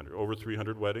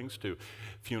 300 weddings too.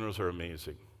 Funerals are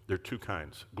amazing. There are 2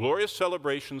 kinds. Glorious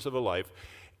celebrations of a life,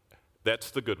 that's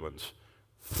the good ones.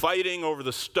 Fighting over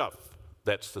the stuff,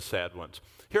 that's the sad ones.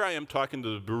 Here I am talking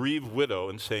to the bereaved widow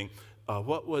and saying,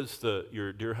 what was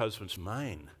your dear husband's?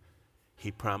 Mine. He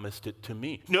promised it to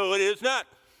me. No, it is not.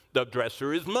 The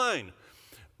dresser is mine.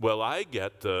 Well, I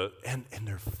get and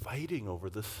they're fighting over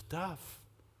the stuff.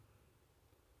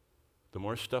 The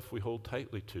more stuff we hold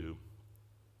tightly to,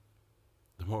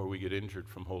 the more we get injured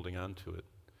from holding on to it.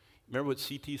 Remember what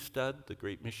C.T. Studd, the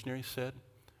great missionary, said?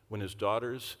 When his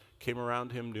daughters came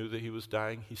around him, knew that he was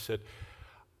dying, he said,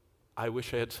 I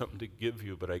wish I had something to give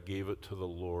you, but I gave it to the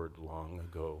Lord long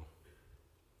ago.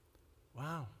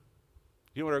 Wow.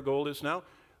 You know what our goal is now?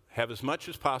 Have as much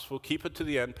as possible, keep it to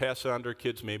the end, pass it on to our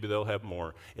kids, maybe they'll have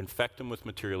more. Infect them with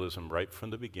materialism right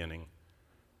from the beginning.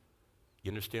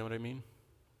 You understand what I mean?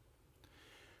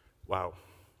 Wow.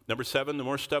 Number 7, the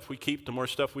more stuff we keep, the more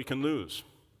stuff we can lose.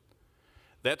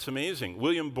 That's amazing.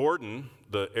 William Borden,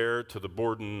 the heir to the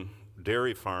Borden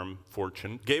dairy farm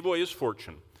fortune, gave away his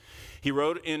fortune. He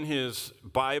wrote in his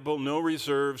Bible, no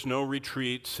reserves, no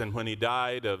retreats, and when he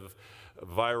died of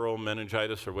viral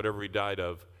meningitis or whatever he died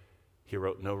of, he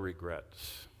wrote no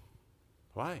regrets.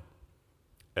 Why?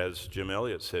 As Jim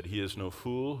Elliot said, he is no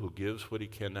fool who gives what he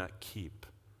cannot keep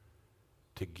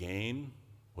to gain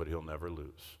what he'll never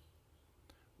lose.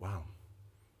 Wow.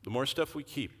 The more stuff we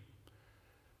keep,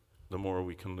 the more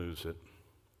we can lose it.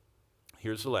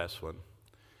 Here's the last one.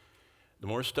 The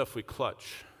more stuff we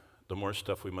clutch, the more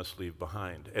stuff we must leave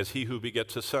behind. As he who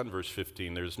begets a son, verse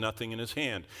 15, there is nothing in his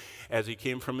hand. As he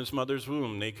came from his mother's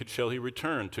womb, naked shall he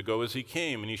return, to go as he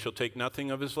came, and he shall take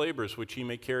nothing of his labors, which he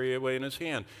may carry away in his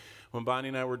hand. When Bonnie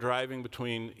and I were driving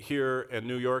between here and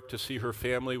New York to see her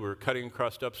family, we were cutting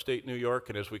across upstate New York,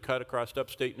 and as we cut across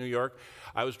upstate New York,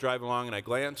 I was driving along, and I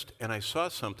glanced, and I saw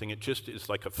something. It just is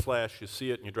like a flash. You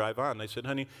see it, and you drive on. And I said,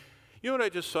 honey, you know what I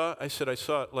just saw? I said, I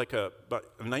saw like a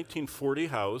 1940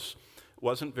 house,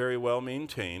 wasn't very well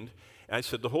maintained. And I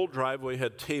said, the whole driveway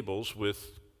had tables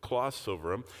with cloths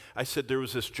over them. I said, there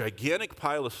was this gigantic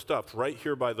pile of stuff right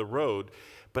here by the road.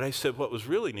 But I said, what was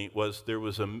really neat was there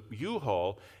was a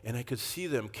U-Haul, and I could see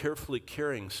them carefully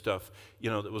carrying stuff,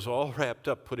 that was all wrapped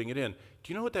up, putting it in.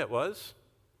 Do you know what that was?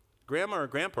 Grandma or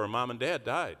Grandpa or Mom and Dad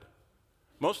died.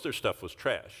 Most of their stuff was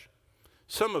trash.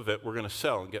 Some of it we're going to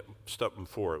sell and get stuff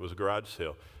for. It was a garage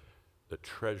sale. The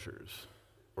treasures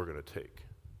we're going to take.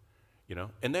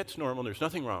 And that's normal. There's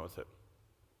nothing wrong with it.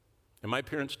 And my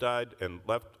parents died and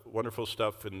left wonderful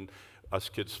stuff, and us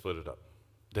kids split it up.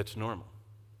 That's normal.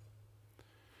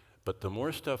 But the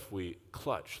more stuff we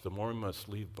clutch, the more we must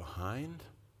leave behind.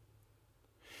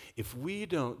 If we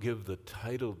don't give the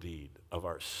title deed of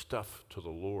our stuff to the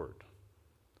Lord,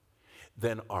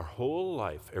 then our whole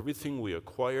life, everything we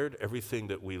acquired, everything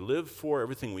that we lived for,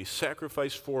 everything we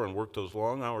sacrificed for and worked those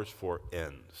long hours for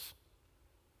ends.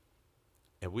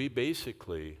 And we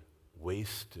basically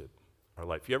wasted our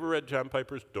life. You ever read John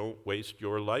Piper's Don't Waste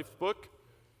Your Life book?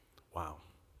 Wow.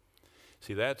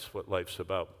 See, that's what life's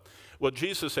about. Well,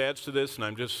 Jesus adds to this,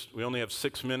 and we only have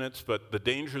 6 minutes, but the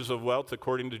dangers of wealth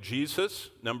according to Jesus.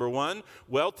 Number one,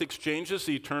 wealth exchanges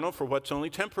the eternal for what's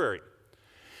only temporary.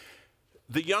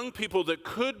 The young people that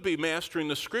could be mastering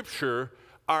the Scripture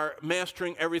are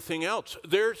mastering everything else.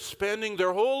 They're spending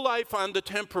their whole life on the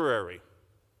temporary.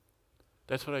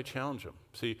 That's what I challenge them.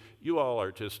 See, you all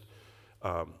are just,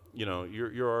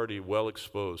 you're already well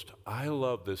exposed. I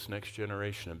love this next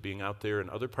generation of being out there in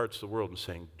other parts of the world and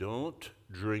saying, don't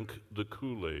drink the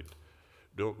Kool-Aid.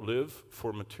 Don't live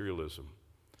for materialism.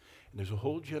 And there's a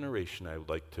whole generation I would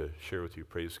like to share with you,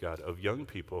 praise God, of young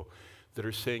people that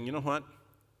are saying, you know what?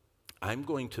 I'm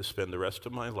going to spend the rest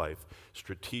of my life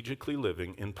strategically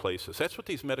living in places. That's what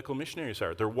these medical missionaries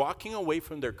are. They're walking away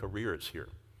from their careers here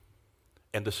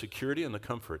and the security and the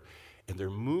comfort, and they're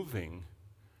moving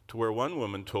to where one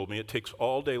woman told me it takes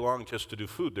all day long just to do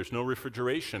food. There's no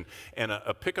refrigeration, and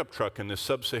a pickup truck in this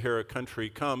sub-Sahara country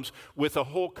comes with a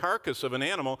whole carcass of an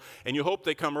animal, and you hope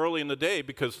they come early in the day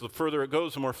because the further it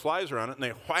goes, the more flies are on it, and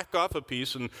they whack off a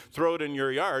piece and throw it in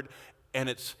your yard, and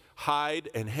it's hide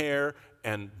and hair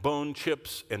and bone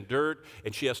chips and dirt,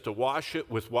 and she has to wash it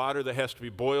with water that has to be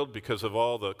boiled because of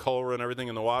all the cholera and everything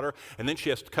in the water, and then she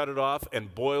has to cut it off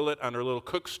and boil it on her little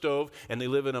cook stove, and they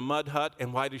live in a mud hut.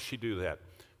 And why does she do that?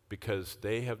 Because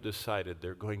they have decided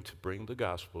they're going to bring the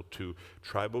gospel to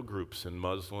tribal groups in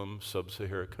Muslim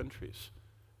sub-Sahara countries.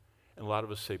 And a lot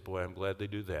of us say, boy, I'm glad they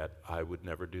do that. I would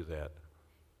never do that.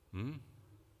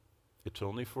 It's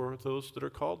only for those that are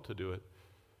called to do it.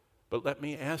 But let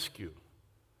me ask you,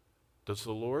 does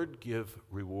the Lord give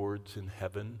rewards in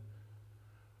heaven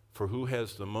for who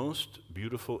has the most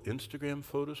beautiful Instagram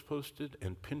photos posted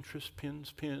and Pinterest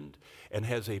pins pinned and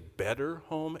has a better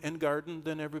home and garden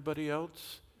than everybody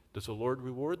else? Does the Lord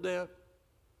reward that?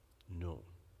 No.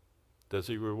 Does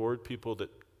he reward people that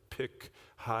pick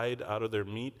hide out of their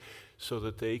meat so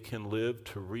that they can live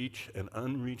to reach an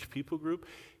unreached people group?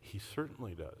 He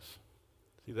certainly does.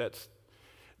 See,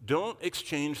 don't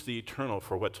exchange the eternal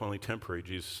for what's only temporary,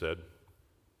 Jesus said.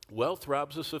 Wealth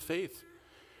robs us of faith.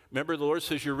 Remember, the Lord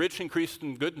says, you're rich, increased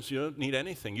in goodness. You don't need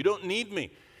anything. You don't need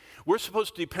me. We're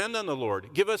supposed to depend on the Lord.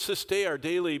 Give us this day our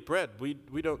daily bread. We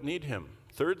don't need him.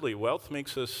 Thirdly, wealth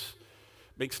makes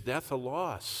death a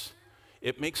loss.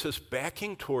 It makes us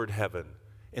backing toward heaven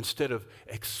instead of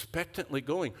expectantly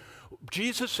going.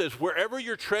 Jesus says, wherever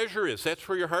your treasure is, that's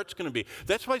where your heart's going to be.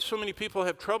 That's why so many people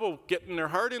have trouble getting their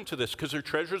heart into this, because their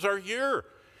treasures are here.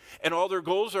 And all their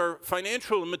goals are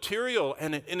financial and material,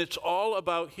 and it's all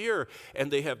about here. And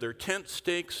they have their tent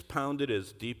stakes pounded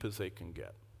as deep as they can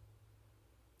get.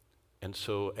 And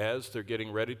so as they're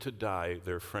getting ready to die,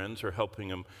 their friends are helping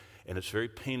them, and it's very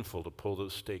painful to pull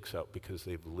those stakes out because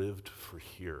they've lived for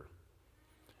here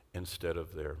instead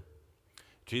of there.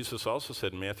 Jesus also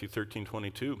said in Matthew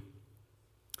 13:22,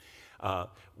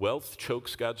 wealth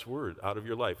chokes God's word out of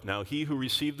your life. Now he who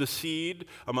received the seed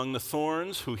among the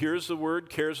thorns, who hears the word,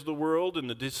 cares of the world, and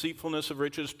the deceitfulness of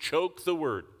riches, choke the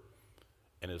word,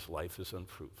 and his life is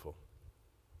unfruitful.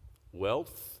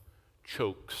 Wealth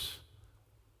chokes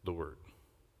the word.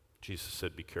 Jesus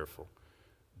said, be careful.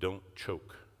 Don't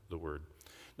choke the word.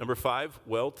 Number 5,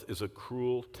 wealth is a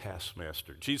cruel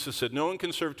taskmaster. Jesus said, no one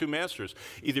can serve two masters.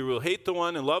 Either he will hate the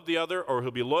one and love the other, or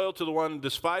he'll be loyal to the one and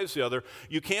despise the other.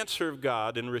 You can't serve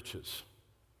God and riches.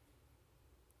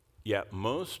 Yet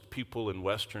most people in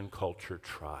Western culture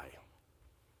try.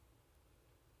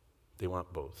 They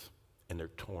want both, and they're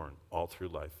torn all through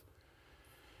life.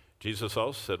 Jesus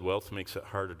also said wealth makes it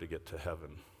harder to get to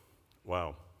heaven.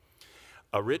 Wow.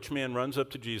 A rich man runs up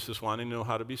to Jesus wanting to know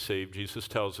how to be saved. Jesus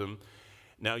tells him,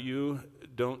 now you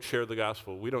don't share the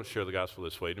gospel. We don't share the gospel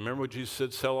this way. Do you remember what Jesus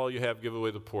said? Sell all you have, give away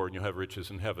the poor, and you'll have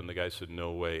riches in heaven. The guy said,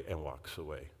 no way, and walks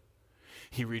away.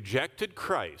 He rejected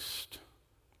Christ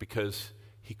because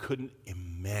he couldn't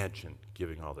imagine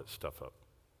giving all that stuff up.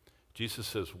 Jesus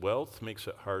says wealth makes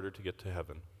it harder to get to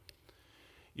heaven.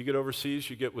 You get overseas,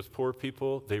 you get with poor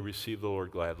people, they receive the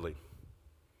Lord gladly.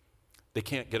 They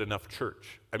can't get enough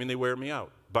church. I mean, they wear me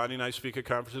out. Bonnie and I speak at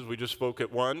conferences. We just spoke at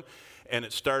 1, and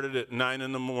it started at 9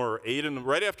 in the morning, 8 in the,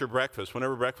 right after breakfast.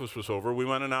 Whenever breakfast was over, we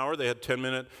went an hour. They had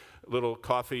 10-minute little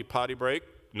coffee potty break.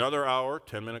 Another hour,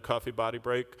 10-minute coffee potty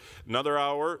break. Another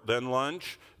hour, then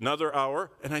lunch. Another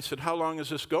hour. And I said, how long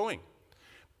is this going?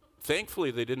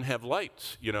 Thankfully, they didn't have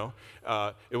lights, you know.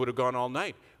 It would have gone all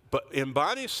night. But in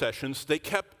Bonnie's sessions, they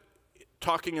kept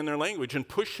talking in their language and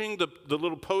pushing the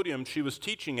little podium she was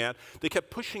teaching at. They kept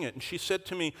pushing it. And she said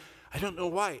to me, I don't know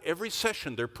why. Every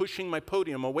session, they're pushing my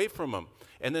podium away from them.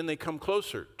 And then they come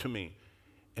closer to me.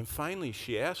 And finally,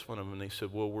 she asked one of them, and they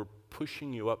said, well, we're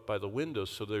pushing you up by the window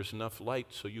so there's enough light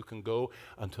so you can go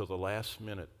until the last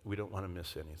minute. We don't want to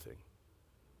miss anything.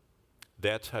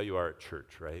 That's how you are at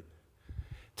church, right?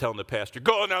 Telling the pastor,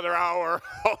 go another hour.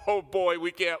 Oh boy,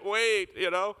 we can't wait,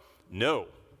 No.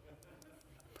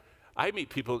 I meet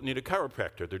people that need a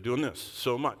chiropractor. They're doing this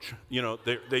so much.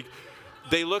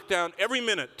 They look down every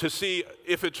minute to see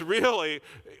if it's really,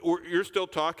 you're still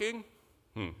talking?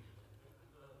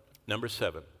 Number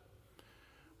 7,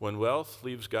 when wealth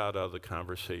leaves God out of the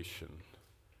conversation,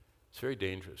 it's very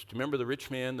dangerous. Do you remember the rich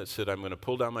man that said, I'm going to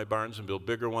pull down my barns and build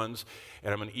bigger ones,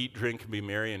 and I'm going to eat, drink, and be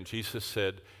merry? And Jesus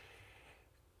said,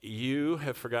 you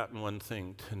have forgotten one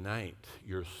thing. Tonight,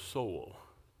 your soul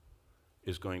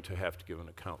is going to have to give an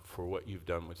account for what you've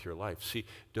done with your life. See,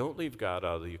 don't leave God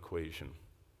out of the equation.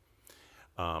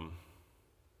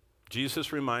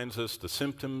 Jesus reminds us the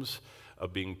symptoms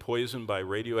of being poisoned by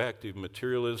radioactive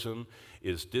materialism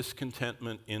is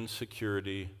discontentment,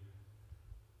 insecurity,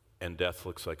 and death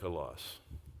looks like a loss.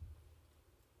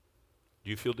 Do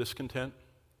you feel discontent?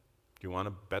 Do you want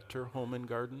a better home and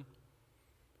garden?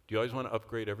 Do you always want to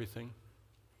upgrade everything?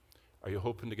 Are you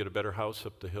hoping to get a better house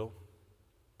up the hill?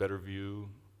 Better view,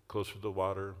 closer to the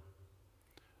water?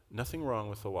 Nothing wrong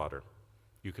with the water.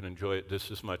 You can enjoy it just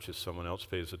as much as someone else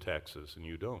pays the taxes and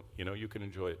you don't. You can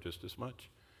enjoy it just as much.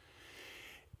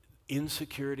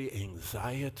 Insecurity,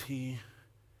 anxiety,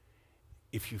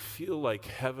 if you feel like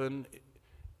heaven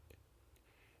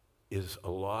is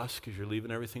a loss because you're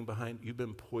leaving everything behind, you've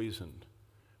been poisoned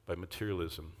by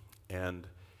materialism. And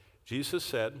Jesus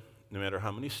said, no matter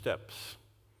how many steps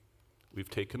we've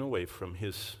taken away from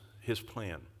his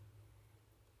plan,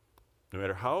 no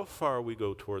matter how far we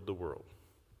go toward the world,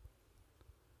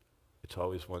 it's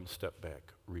always one step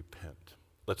back. Repent.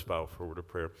 Let's bow for a word of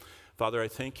prayer. Father, I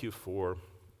thank you for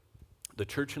the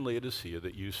church in Laodicea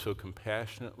that you so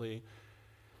compassionately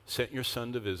sent your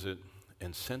son to visit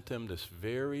and sent them this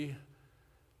very,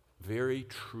 very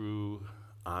true,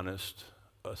 honest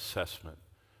assessment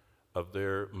of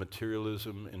their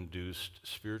materialism-induced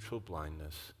spiritual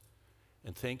blindness.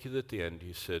 And thank you that at the end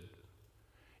you said,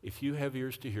 if you have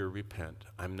ears to hear, repent.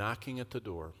 I'm knocking at the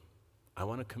door. I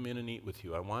want to come in and eat with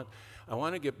you. I want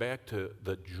to get back to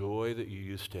the joy that you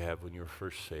used to have when you were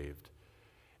first saved.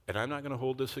 And I'm not going to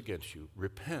hold this against you.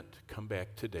 Repent. Come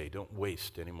back today. Don't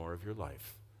waste any more of your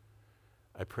life.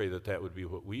 I pray that that would be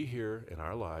what we hear in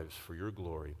our lives for your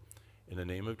glory. In the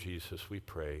name of Jesus, we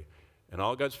pray. And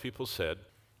all God's people said,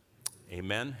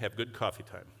 amen. Have good coffee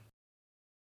time.